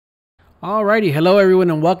Alrighty, hello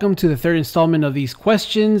everyone and welcome to the third installment of these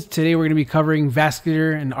questions. Today we're going to be covering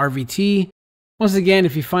vascular and RVT. Once again,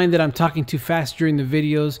 if you find that I'm talking too fast during the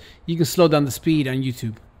videos, you can slow down the speed on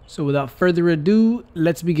YouTube. So without further ado,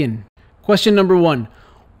 let's begin. Question number 1.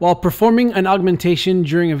 While performing an augmentation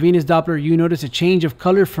during a venous Doppler, you notice a change of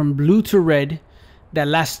color from blue to red that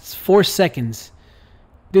lasts 4 seconds.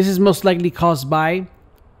 This is most likely caused by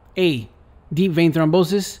A. Deep vein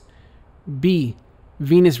thrombosis, B.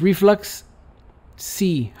 Venous reflux,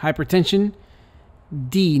 C. Hypertension,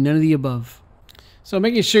 D. None of the above. So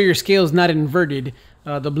making sure your scale is not inverted,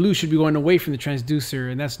 the blue should be going away from the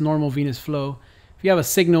transducer, and that's normal venous flow. If you have a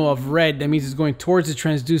signal of red, that means it's going towards the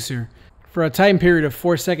transducer. For a time period of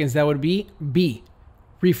 4 seconds, that would be B.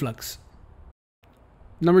 Reflux.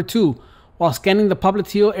 Number 2. While scanning the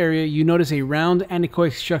popliteal area, you notice a round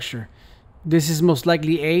anechoic structure. This is most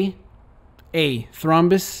likely A.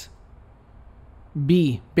 Thrombus,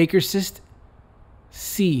 B. Baker's cyst,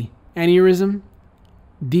 C. Aneurysm,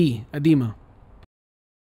 D. Edema.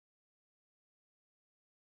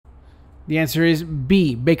 The answer is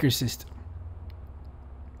B. Baker's cyst.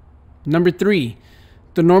 Number 3.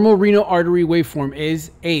 The normal renal artery waveform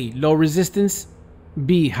is A. Low resistance,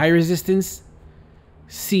 B. High resistance,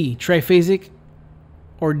 C. Triphasic,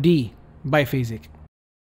 or D. Biphasic.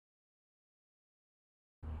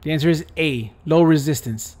 The answer is A. Low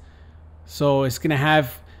resistance. So it's going to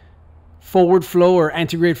have forward flow or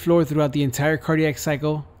antegrade flow throughout the entire cardiac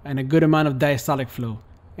cycle and a good amount of diastolic flow.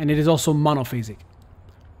 And it is also monophasic.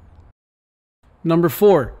 Number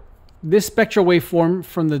 4. This spectral waveform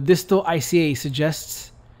from the distal ICA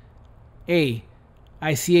suggests A.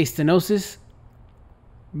 ICA stenosis,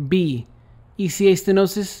 B. ECA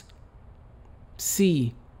stenosis,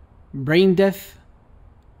 C. Brain death,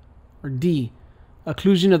 or D.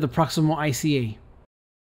 Occlusion of the proximal ICA.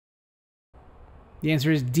 The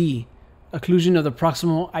answer is D. Occlusion of the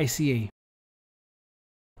proximal ICA.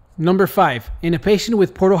 Number 5. In a patient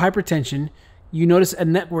with portal hypertension, you notice a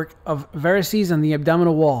network of varices on the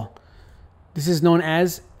abdominal wall. This is known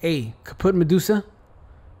as A. Caput medusa,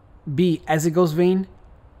 B. azygos vein,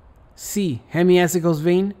 C. hemiazygos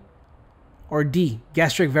vein, or D.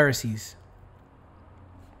 gastric varices.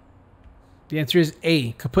 The answer is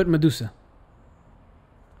A. Caput medusa.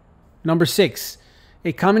 Number 6.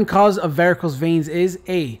 A common cause of varicose veins is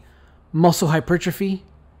A. muscle hypertrophy,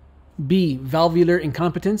 B. valvular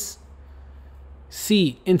incompetence,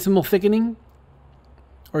 C. intimal thickening,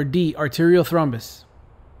 or D. arterial thrombus.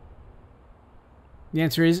 The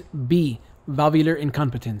answer is B. valvular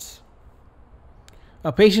incompetence.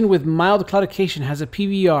 A patient with mild claudication has a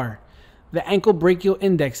PVR. The ankle-brachial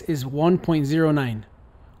index is 1.09.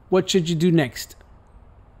 What should you do next?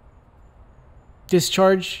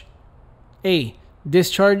 Discharge. A.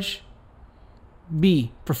 Discharge,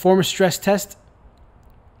 B. Perform a stress test,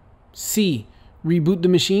 C. Reboot the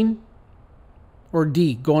machine, or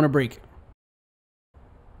D. Go on a break.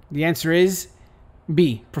 The answer is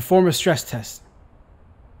B. Perform a stress test,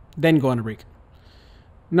 then go on a break.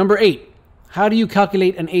 Number 8. How do you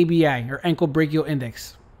calculate an ABI, or ankle-brachial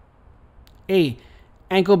index? A.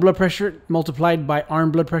 Ankle blood pressure multiplied by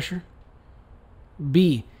arm blood pressure,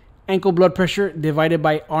 B. Ankle blood pressure divided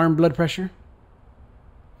by arm blood pressure,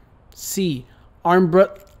 C. Arm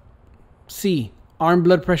blood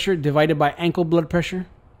pressure divided by ankle blood pressure,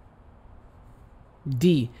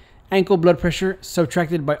 D. Ankle blood pressure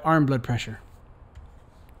subtracted by arm blood pressure.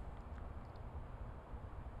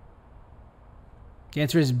 The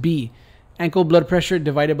answer is B. Ankle blood pressure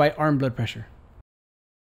divided by arm blood pressure.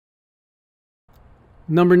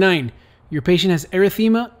 Number 9. Your patient has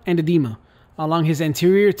erythema and edema along his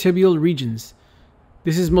anterior tibial regions.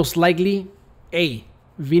 This is most likely A.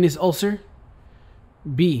 venous ulcer,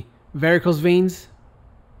 B. varicose veins,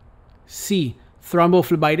 C.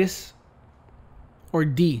 thrombophlebitis, or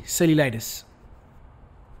D. cellulitis.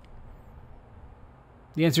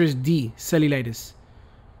 The answer is D. cellulitis.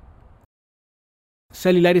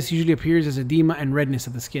 Cellulitis usually appears as edema and redness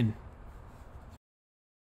of the skin.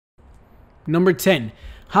 Number 10.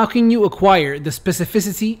 How can you acquire the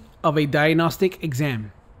specificity of a diagnostic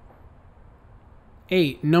exam?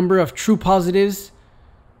 A. Number of true positives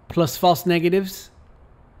plus false negatives,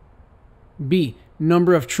 B.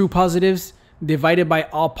 Number of true positives divided by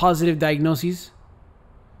all positive diagnoses,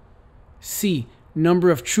 C.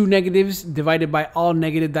 Number of true negatives divided by all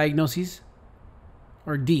negative diagnoses,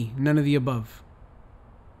 or D. None of the above.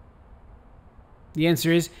 The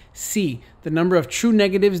answer is C. The number of true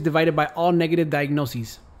negatives divided by all negative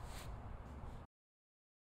diagnoses.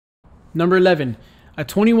 Number 11. A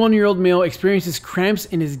 21-year-old male experiences cramps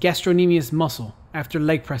in his gastrocnemius muscle after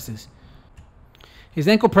leg presses. His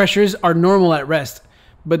ankle pressures are normal at rest,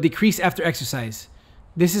 but decrease after exercise.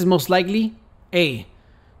 This is most likely A.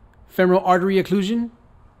 Femoral artery occlusion,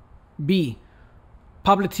 B.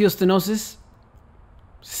 Popliteal stenosis,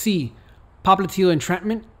 C. Popliteal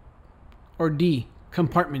entrapment, or D.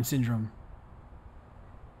 Compartment syndrome.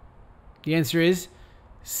 The answer is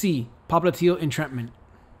C. Popliteal entrapment.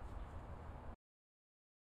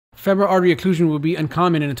 Femoral artery occlusion would be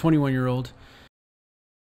uncommon in a 21-year-old.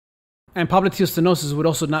 And popliteal stenosis would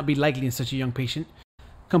also not be likely in such a young patient.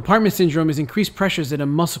 Compartment syndrome is increased pressures in a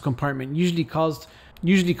muscle compartment, usually caused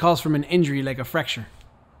from an injury like a fracture.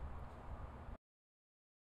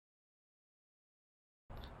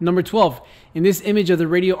 Number 12. In this image of the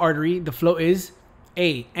radial artery, the flow is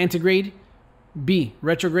A. Antegrade, B.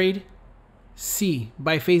 Retrograde, C.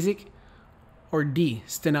 Biphasic, or D.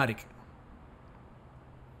 Stenotic.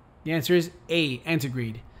 The answer is A.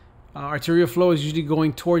 Antegrade. Arterial flow is usually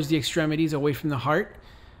going towards the extremities, away from the heart.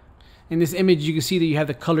 In this image, you can see that you have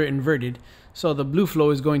the color inverted, so the blue flow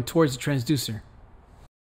is going towards the transducer.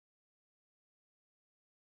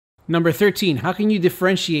 Number 13. How can you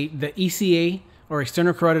differentiate the ECA, or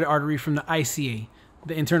external carotid artery, from the ICA,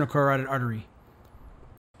 the internal carotid artery?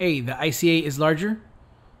 A. The ICA is larger.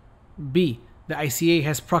 B. The ICA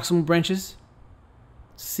has proximal branches.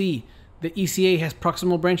 C. The ECA has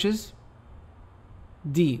proximal branches.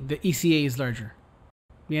 D. The ECA is larger.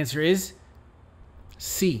 The answer is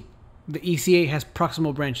C. The ECA has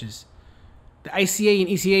proximal branches. The ICA and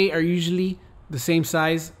ECA are usually the same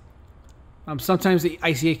size. Sometimes the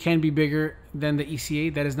ICA can be bigger than the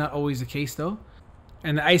ECA. That is not always the case though.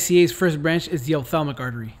 And the ICA's first branch is the ophthalmic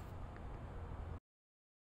artery.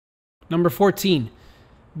 Number 14.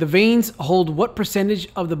 The veins hold what percentage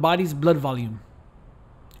of the body's blood volume?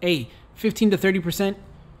 A. 15 to 30%.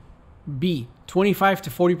 B. 25 to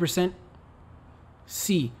 40%.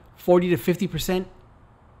 C. 40 to 50%.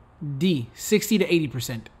 D. 60 to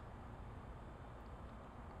 80%.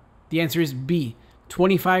 The answer is B.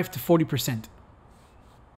 25 to 40%.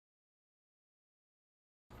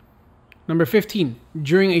 Number 15.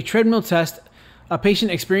 During a treadmill test, a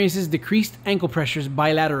patient experiences decreased ankle pressures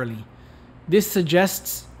bilaterally. This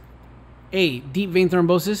suggests A. Deep vein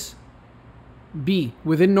thrombosis, B.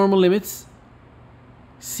 Within normal limits,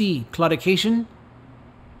 C. Claudication,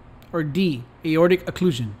 or D. Aortic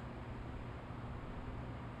occlusion.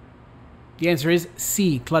 The answer is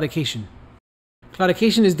C. Claudication.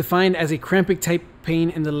 Claudication is defined as a crampic type pain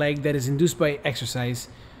in the leg that is induced by exercise,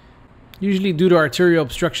 usually due to arterial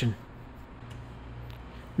obstruction.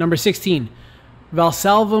 Number 16.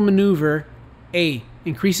 Valsalva maneuver A.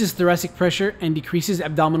 Increases thoracic pressure and decreases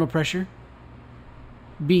abdominal pressure.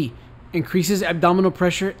 B. Increases abdominal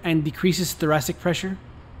pressure and decreases thoracic pressure.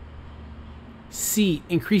 C.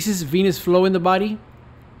 Increases venous flow in the body.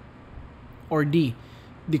 Or D.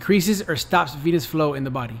 Decreases or stops venous flow in the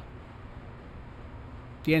body.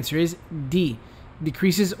 The answer is D.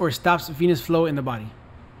 Decreases or stops venous flow in the body.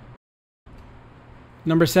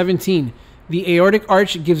 Number 17. The aortic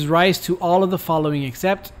arch gives rise to all of the following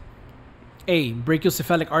except A.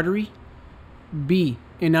 Brachiocephalic artery, B.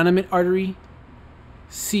 Innominate artery,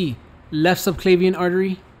 C. Left subclavian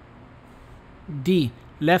artery, D.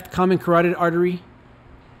 Left common carotid artery,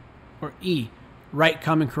 or E. Right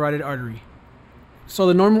common carotid artery. So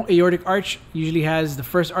the normal aortic arch usually has the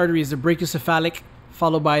first artery is the brachiocephalic,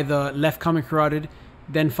 followed by the left common carotid,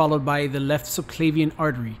 then followed by the left subclavian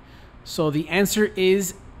artery. So the answer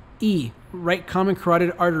is E. Right common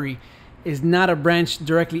carotid artery is not a branch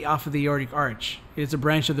directly off of the aortic arch. It is a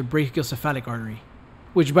branch of the brachiocephalic artery,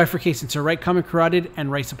 which bifurcates into right common carotid and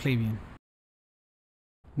right subclavian.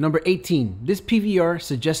 Number 18. This PVR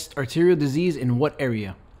suggests arterial disease in what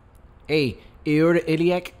area? A.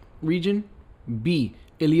 Aortoiliac region, B.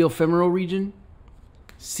 Iliofemoral region,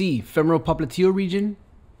 C. Femoral popliteal region,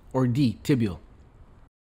 or D. Tibial.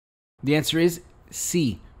 The answer is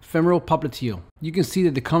C. Femoral popliteal. You can see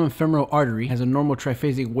that the common femoral artery has a normal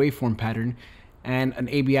triphasic waveform pattern and an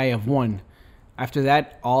ABI of 1. After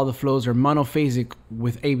that, all the flows are monophasic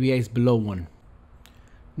with ABIs below 1.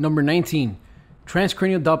 Number 19.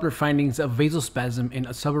 Transcranial Doppler findings of vasospasm in a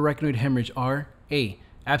subarachnoid hemorrhage are A.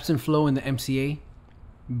 Absent flow in the MCA,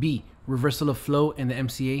 B. Reversal of flow in the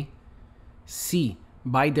MCA, C.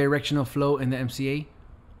 Bidirectional flow in the MCA,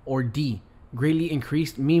 or D. Greatly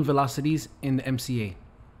increased mean velocities in the MCA.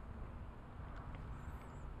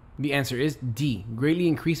 The answer is D. Greatly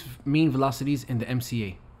increased mean velocities in the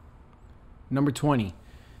MCA. Number 20.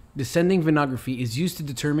 Descending venography is used to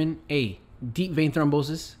determine A. Deep vein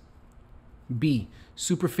thrombosis, B.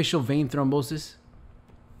 Superficial vein thrombosis,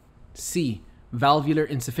 C. Valvular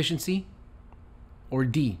insufficiency, or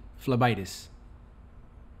D. Phlebitis.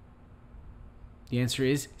 The answer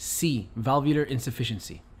is C, valvular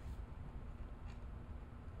insufficiency.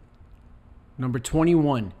 Number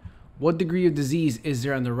 21. What degree of disease is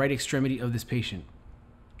there on the right extremity of this patient?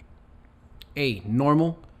 A,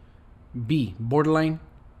 normal, B, borderline,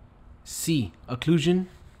 C, occlusion,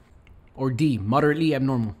 or D, moderately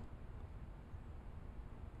abnormal?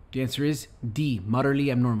 The answer is D,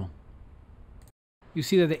 moderately abnormal. You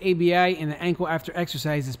see that the ABI in the ankle after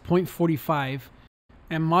exercise is 0.45,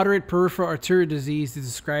 and moderate peripheral arterial disease is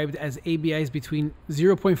described as ABIs between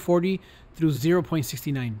 0.40 through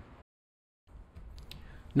 0.69.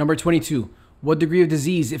 Number 22. What degree of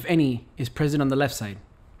disease, if any, is present on the left side?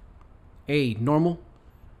 A, normal,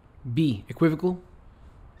 B, equivocal,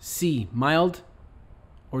 C, mild,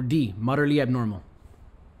 or D, moderately abnormal?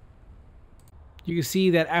 You can see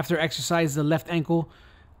that after exercise, the left ankle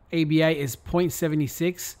ABI is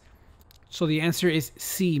 0.76. So the answer is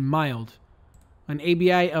C, mild. An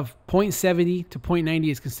ABI of 0.70 to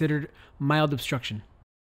 0.90 is considered mild obstruction.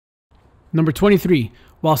 Number 23.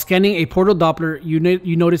 While scanning a portal Doppler, you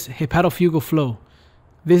notice hepatofugal flow.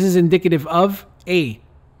 This is indicative of A,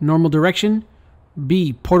 normal direction,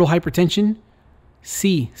 B, portal hypertension,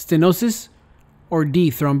 C, stenosis, or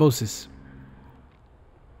D, thrombosis?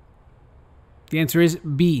 The answer is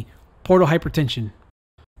B, portal hypertension.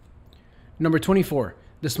 Number 24.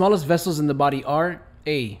 The smallest vessels in the body are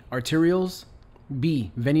A, arterioles,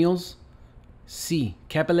 B, venules, C,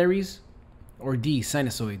 capillaries, or D,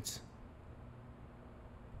 sinusoids?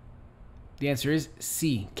 The answer is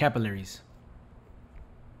C, capillaries.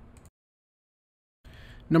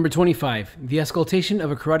 Number 25. The auscultation of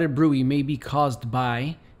a carotid bruit may be caused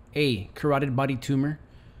by A, carotid body tumor,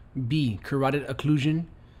 B, carotid occlusion,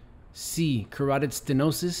 C, carotid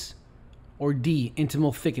stenosis, or D,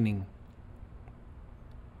 intimal thickening?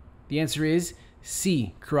 The answer is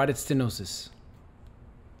C, carotid stenosis.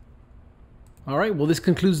 All right, well, this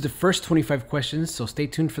concludes the first 25 questions, so stay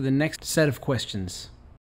tuned for the next set of questions.